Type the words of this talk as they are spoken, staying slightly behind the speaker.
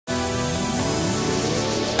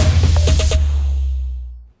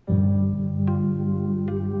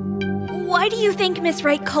do you think Miss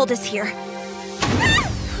Wright called us here?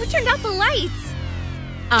 Who turned out the lights?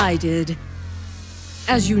 I did.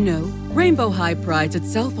 As you know, Rainbow High prides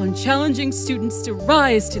itself on challenging students to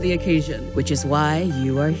rise to the occasion, which is why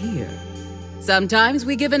you are here. Sometimes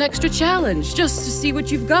we give an extra challenge just to see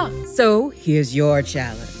what you've got. So here's your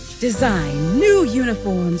challenge. Design new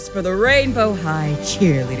uniforms for the Rainbow High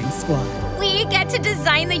cheerleading squad. We get to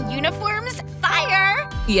design the uniforms? Fire!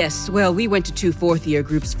 Yes, well, we went to 2 4th-year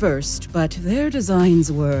groups first, but their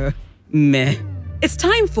designs were meh. It's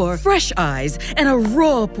time for fresh eyes and a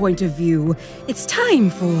raw point of view. It's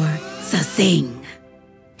time for Zasing.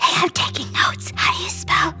 Hey, I'm taking notes. How do you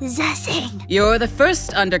spell Zasing? You're the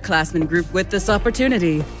first underclassmen group with this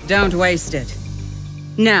opportunity. Don't waste it.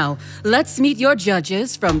 Now, let's meet your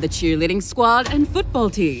judges from the cheerleading squad and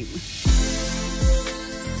football team.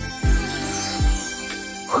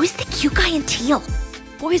 Who's the cute guy in teal?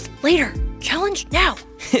 Boys, later. Challenge now.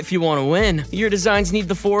 If you want to win, your designs need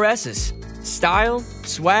the 4 S's. Style,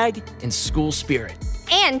 swag, and school spirit.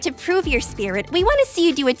 And to prove your spirit, we want to see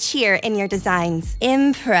you do a cheer in your designs.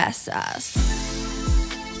 Impress us.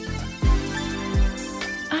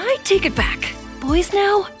 I take it back. Boys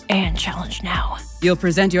now and challenge now. You'll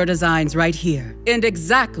present your designs right here in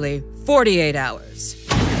exactly 48 hours.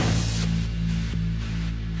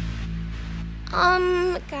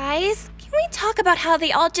 Guys, can we talk about how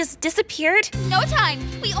they all just disappeared? No time.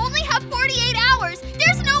 We only have 48 hours.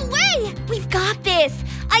 There's no way. We've got this.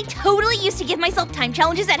 I totally used to give myself time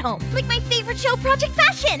challenges at home, like my favorite show, Project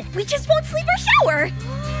Fashion. We just won't sleep or shower.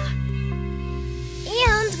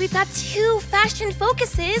 And we've got 2 fashion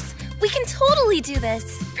focuses. We can totally do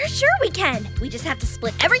this. For sure we can. We just have to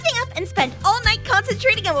split everything up and spend all night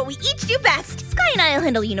concentrating on what we each do best. Sky and I'll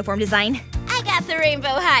handle uniform design. I got the Rainbow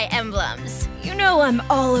High emblems. You know I'm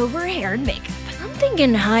all over hair and makeup. I'm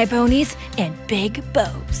thinking high ponies and big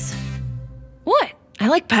bows. What? I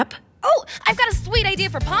like pep. Oh, I've got a sweet idea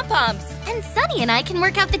for pompoms. And Sunny and I can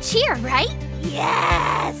work out the cheer, right?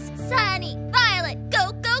 Yes! Sunny, Violet,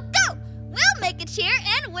 go, go, go! We'll make a cheer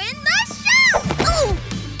and win the show! Ooh!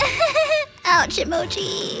 Ouch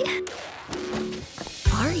emoji.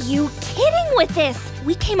 Are you kidding with this?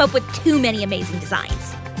 We came up with too many amazing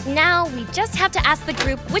designs. Now we just have to ask the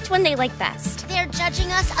group which one they like best. They're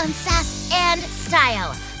judging us on sass and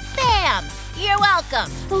style. Bam! You're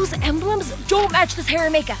welcome. Those emblems don't match this hair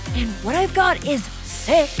and makeup. And what I've got is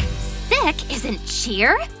sick. Sick isn't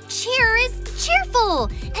cheer. Cheer is cheerful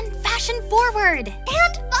and fashion forward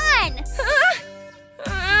and fun.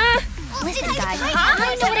 Listen, guys,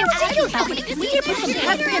 I know what I'm talking about. We need to put some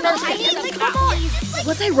pep in those ideas.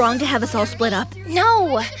 Was I wrong to have us all split up?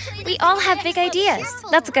 No, we all have big ideas.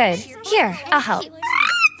 That's good. Here, I'll help.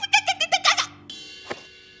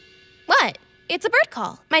 What? It's a bird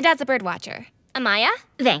call. My dad's a bird watcher. Amaya?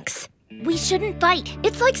 Thanks. We shouldn't fight.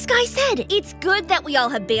 It's like Sky said. It's good that we all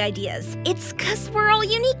have big ideas. It's 'cause we're all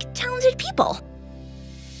unique, talented people.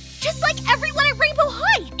 Just like everyone at Rainbow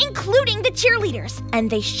High, including the cheerleaders.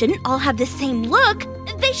 And they shouldn't all have the same look.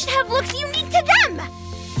 They should have looks unique to them.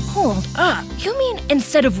 Hold up. You mean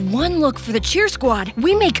instead of one look for the cheer squad,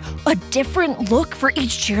 we make a different look for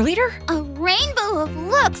each cheerleader? A rainbow of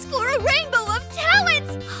looks for a rainbow of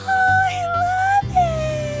talents. Oh, I love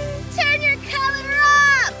it. Turn your calendar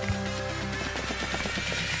up.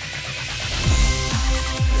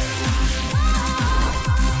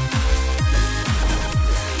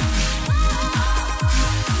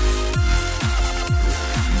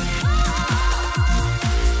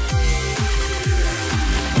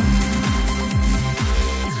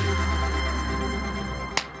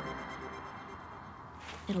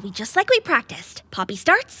 It'll be just like we practiced. Poppy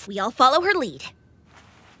starts, we all follow her lead.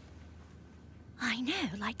 I know,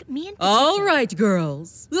 like me and All right,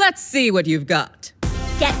 girls. Let's see what you've got.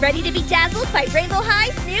 Get ready to be dazzled by Rainbow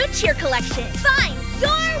High's new cheer collection. Find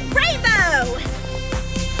your rainbow!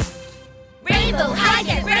 Rainbow High,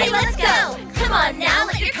 get ready, let's go. Come on now,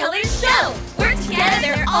 let your colors show. We're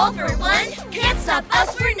together, all for one. Can't stop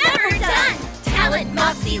us, we're never done. Talent,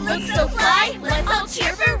 moxie, looks so fly. Let's all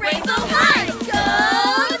cheer for Rainbow High.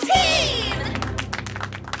 Go team!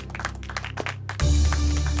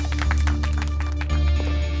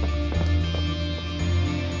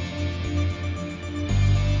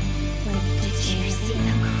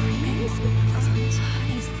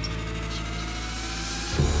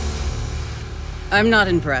 I'm not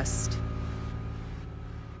impressed.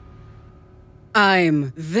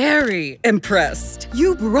 I'm very impressed.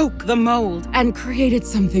 You broke the mold and created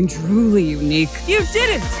something truly unique. You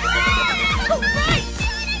did it!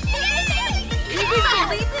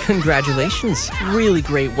 Congratulations. Really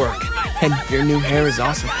great work. And your new hair is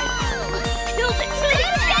awesome.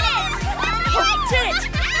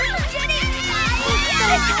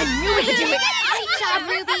 Great job,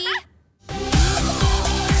 Ruby.